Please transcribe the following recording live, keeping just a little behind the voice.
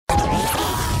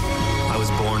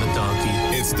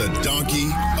It's the donkey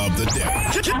of the day.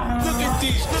 Look at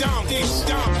these donkeys.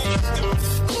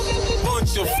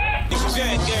 Bunch of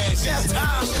jackasses. It's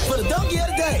time for the donkey of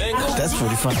the day. That's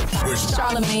pretty funny.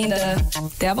 Charlemagne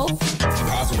the devil?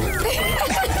 Possibly.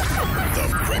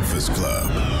 The Breakfast Club.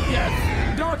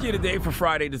 Yes. Donkey of the day for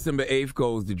Friday, December 8th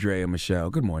goes to Draya Michele.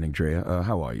 Good morning, Draya.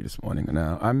 How are you this morning?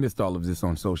 Now, I missed all of this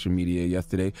on social media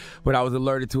yesterday, but I was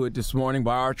alerted to it this morning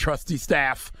by our trusty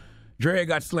staff. Draya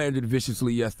got slandered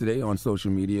viciously yesterday on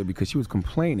social media because she was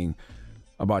complaining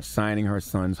about signing her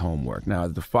son's homework. Now,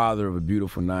 as the father of a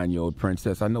beautiful 9-year-old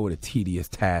princess, I know what a tedious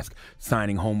task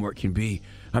signing homework can be.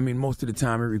 I mean, most of the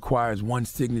time it requires one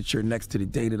signature next to the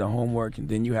date of the homework, and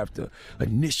then you have to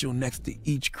initial next to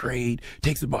each grade.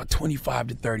 Takes about 25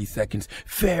 to 30 seconds.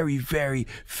 Very, very,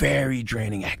 very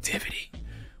draining activity.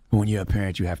 But when you're a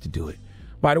parent, you have to do it.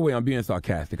 By the way, I'm being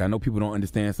sarcastic. I know people don't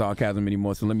understand sarcasm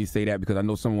anymore, so let me say that because I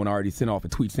know someone already sent off a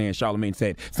tweet saying Charlemagne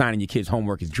said signing your kid's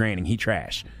homework is draining. He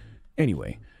trash.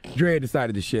 Anyway, Draya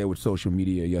decided to share with social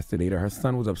media yesterday that her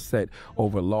son was upset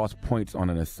over lost points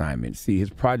on an assignment. See, his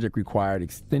project required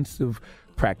extensive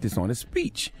practice on a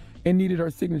speech and needed her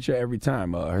signature every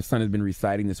time. Her son has been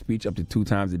reciting the speech up to 2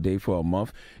 times a day for a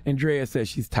month, and Draya says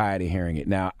she's tired of hearing it.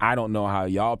 Now, I don't know how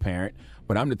y'all parent,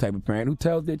 but I'm the type of parent who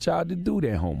tells their child to do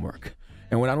their homework.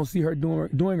 And when I don't see her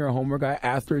doing her homework, I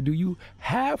asked her, do you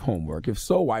have homework? If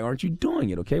so, why aren't you doing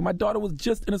it, okay? My daughter was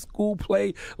just in a school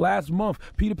play last month,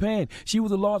 Peter Pan. She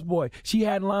was a lost boy. She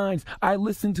had lines. I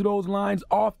listened to those lines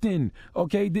often,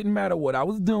 okay? Didn't matter what I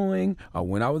was doing or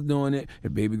when I was doing it.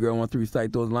 If baby girl wants to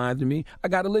recite those lines to me, I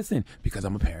got to listen because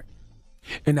I'm a parent.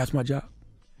 And that's my job.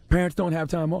 Parents don't have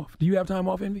time off. Do you have time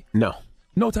off, Envy? No.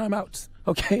 No timeouts,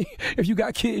 okay? If you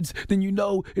got kids, then you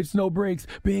know it's no breaks.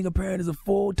 Being a parent is a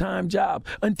full-time job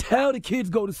until the kids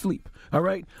go to sleep, all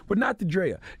right? But not to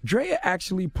Draya. Draya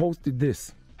actually posted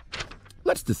this.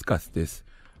 Let's discuss this.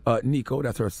 Nico,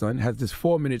 that's her son, has this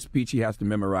 4-minute speech he has to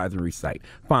memorize and recite.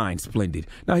 Fine, splendid.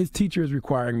 Now, his teacher is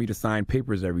requiring me to sign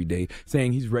papers every day,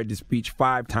 saying he's read the speech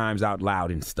 5 times out loud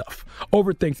and stuff.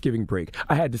 Over Thanksgiving break,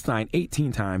 I had to sign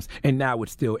 18 times, and now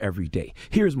it's still every day.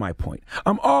 Here's my point.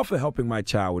 I'm all for helping my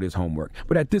child with his homework,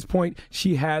 but at this point,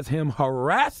 she has him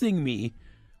harassing me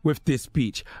with this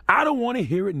speech. I don't want to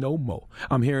hear it no more.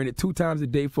 I'm hearing it 2 times a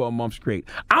day for a month straight.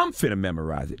 I'm finna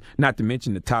memorize it. Not to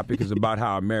mention the topic is about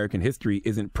how American history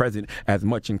isn't present as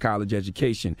much in college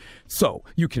education. So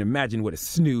you can imagine what a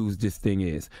snooze this thing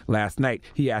is. Last night,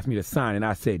 he asked me to sign and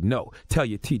I said no. Tell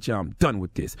your teacher I'm done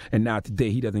with this. And now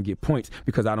today he doesn't get points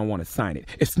because I don't want to sign it.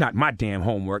 It's not my damn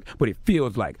homework, but it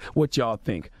feels like. What y'all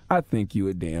think? I think you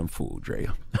a damn fool,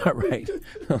 Draya. All right.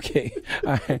 Okay.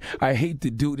 I hate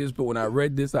to do this, but when I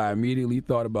read this, I immediately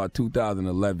thought about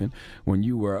 2011 when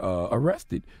you were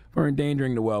arrested for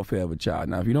endangering the welfare of a child.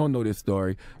 Now, if you don't know this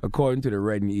story, according to the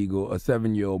Red and Eagle, a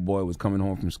 7-year-old boy was coming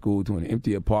home from school to an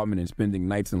empty apartment and spending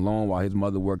nights alone while his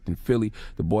mother worked in Philly.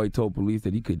 The boy told police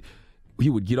that he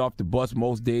would get off the bus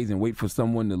most days and wait for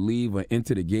someone to leave or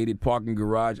enter the gated parking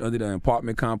garage under the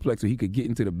apartment complex so he could get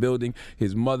into the building.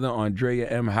 His mother, Andrea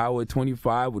M. Howard,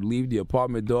 25, would leave the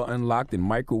apartment door unlocked and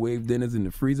microwave dinners in the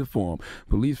freezer for him.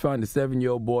 Police found the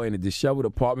 7-year-old boy in a disheveled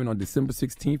apartment on December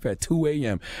 16th at 2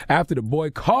 a.m. after the boy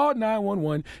called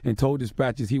 911 and told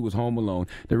dispatchers he was home alone.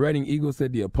 The Reading Eagle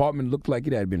said the apartment looked like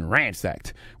it had been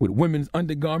ransacked, with women's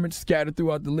undergarments scattered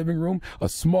throughout the living room. A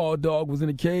small dog was in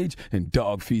a cage, and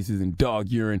dog feces and dog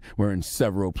urine were in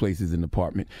several places in the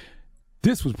apartment.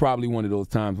 This was probably one of those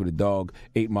times where the dog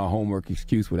ate my homework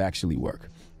excuse would actually work.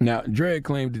 Now, Draya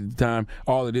claimed at the time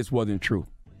all of this wasn't true.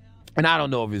 And I don't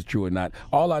know if it's true or not.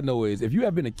 All I know is if you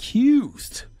have been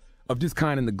accused of this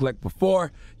kind of neglect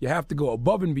before, you have to go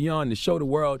above and beyond to show the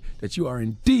world that you are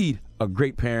indeed a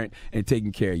great parent and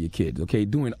taking care of your kids, okay?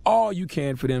 Doing all you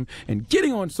can for them and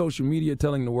getting on social media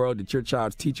telling the world that your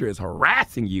child's teacher is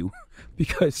harassing you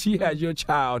because she has your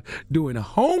child doing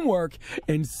homework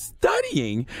and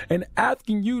studying and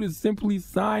asking you to simply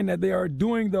sign that they are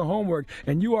doing the homework,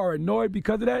 and you are annoyed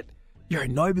because of that. You're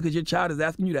annoyed because your child is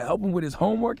asking you to help him with his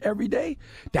homework every day?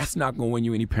 That's not going to win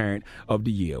you any Parent of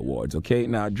the Year awards, okay?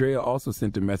 Now, Draya also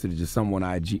sent a message to someone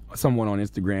on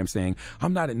Instagram saying,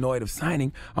 I'm not annoyed of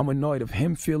signing. I'm annoyed of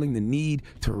him feeling the need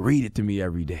to read it to me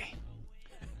every day.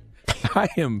 I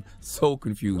am so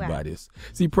confused by this.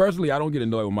 See, personally, I don't get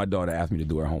annoyed when my daughter asks me to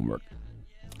do her homework.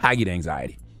 I get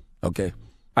anxiety, okay?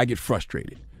 I get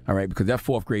frustrated. all right? Because that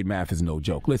 4th grade math is no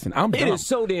joke. Listen, I'm dumb. It is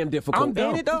so damn difficult, I'm dumb.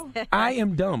 ain't it, though? I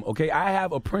am dumb, okay? I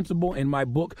have a principle in my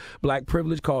book, Black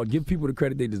Privilege, called Give People the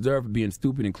Credit They Deserve for Being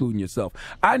Stupid, including yourself.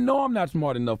 I know I'm not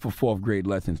smart enough for 4th grade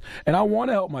lessons, and I want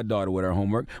to help my daughter with her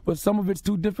homework, but some of it's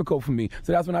too difficult for me.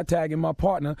 So that's when I tag in my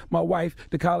partner, my wife,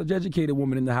 the college-educated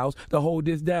woman in the house, to hold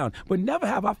this down. But never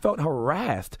have I felt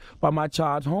harassed by my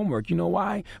child's homework. You know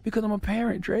why? Because I'm a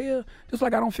parent, Draya. Just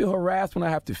like I don't feel harassed when I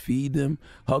have to feed them,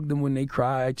 hug them when they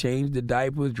cry, change the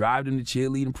diapers, drive them to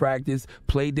cheerleading practice,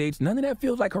 play dates. None of that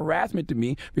feels like harassment to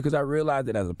me because I realize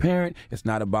that as a parent, it's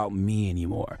not about me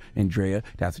anymore. And Draya,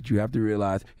 that's what you have to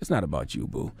realize. It's not about you,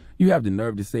 boo. You have the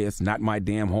nerve to say it's not my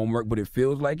damn homework, but it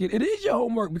feels like it. It is your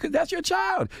homework because that's your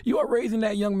child. You are raising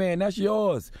that young man. That's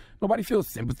yours. Nobody feels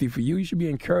sympathy for you. You should be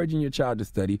encouraging your child to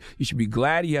study. You should be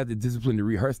glad he has the discipline to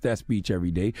rehearse that speech every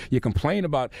day. You complain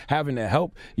about having to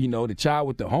help, the child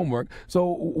with the homework. So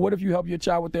what if you help your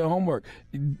child with their homework?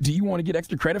 Do you want to get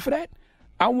extra credit for that?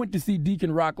 I went to see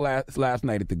Deacon Rock last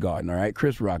night at the Garden, all right?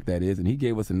 Chris Rock, that is, and he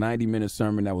gave us a 90-minute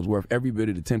sermon that was worth every bit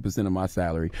of the 10% of my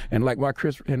salary. And like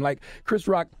Chris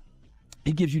Rock,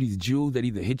 he gives you these jewels that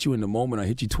either hit you in the moment or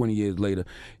hit you 20 years later.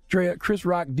 Draya, Chris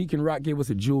Rock, Deacon Rock gave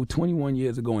us a jewel 21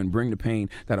 years ago and Bring the Pain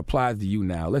that applies to you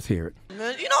now. Let's hear it.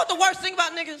 Man, you know what the worst thing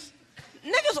about niggas?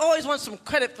 Niggas always want some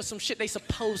credit for some shit they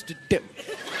supposed to do.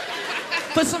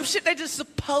 For some shit they just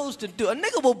supposed to do. A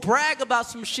nigga will brag about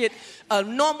some shit a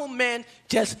normal man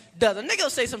just does. A nigga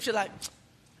will say some shit like,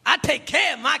 I take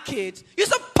care of my kids. You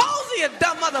supposed to, you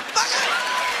dumb motherfucker.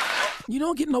 You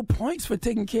don't get no points for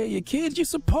taking care of your kids. You're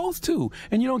supposed to.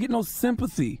 And you don't get no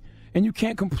sympathy. And you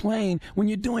can't complain when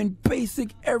you're doing basic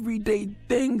everyday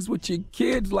things with your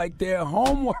kids like their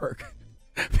homework.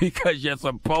 Because you're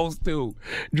supposed to.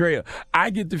 Draya,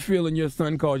 I get the feeling your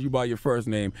son calls you by your first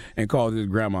name and calls his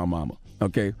grandma mama.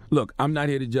 Okay? Look, I'm not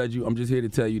here to judge you. I'm just here to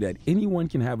tell you that anyone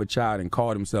can have a child and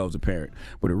call themselves a parent.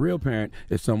 But a real parent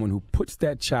is someone who puts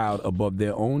that child above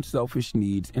their own selfish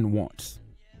needs and wants.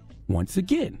 Once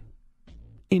again,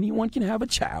 anyone can have a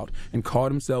child and call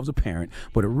themselves a parent,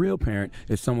 but a real parent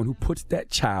is someone who puts that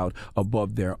child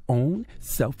above their own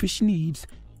selfish needs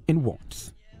and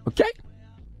wants. Okay?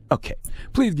 Okay.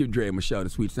 Please give Draya Michele the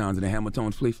sweet sounds and the hammer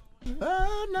tones, please.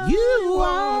 You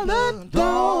are the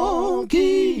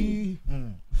donkey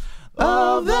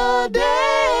of the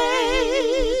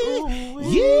day.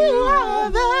 You are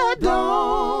the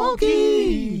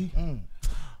donkey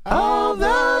of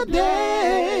the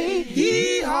day.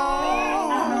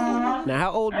 Yeehaw. Now,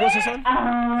 how old was his son?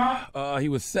 He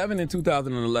was 7 in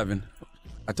 2011.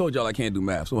 I told y'all I can't do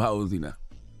math, so how old is he now?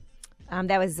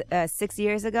 That was 6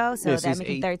 years ago, so Yes, that he's makes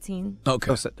him 8. 13.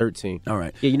 Okay. Oh, 13. All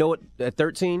right. Yeah, you know what? At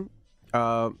 13,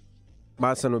 my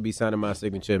son would be signing my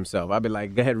signature himself. I'd be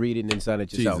like, go ahead, read it, and then sign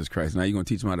it yourself. Jesus Christ. Now you're going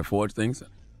to teach him how to forge things?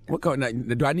 What kind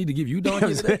of, do I need to give you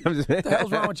donkey today? What the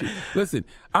hell's wrong with you? Listen,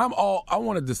 I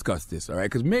want to discuss this, all right?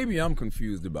 Because maybe I'm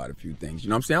confused about a few things. You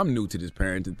know what I'm saying? I'm new to this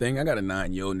parenting thing. I got a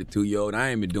 9-year-old and a 2-year-old. I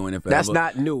ain't been doing it forever. That's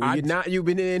not new. You've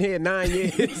been in here 9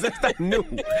 years. That's not new.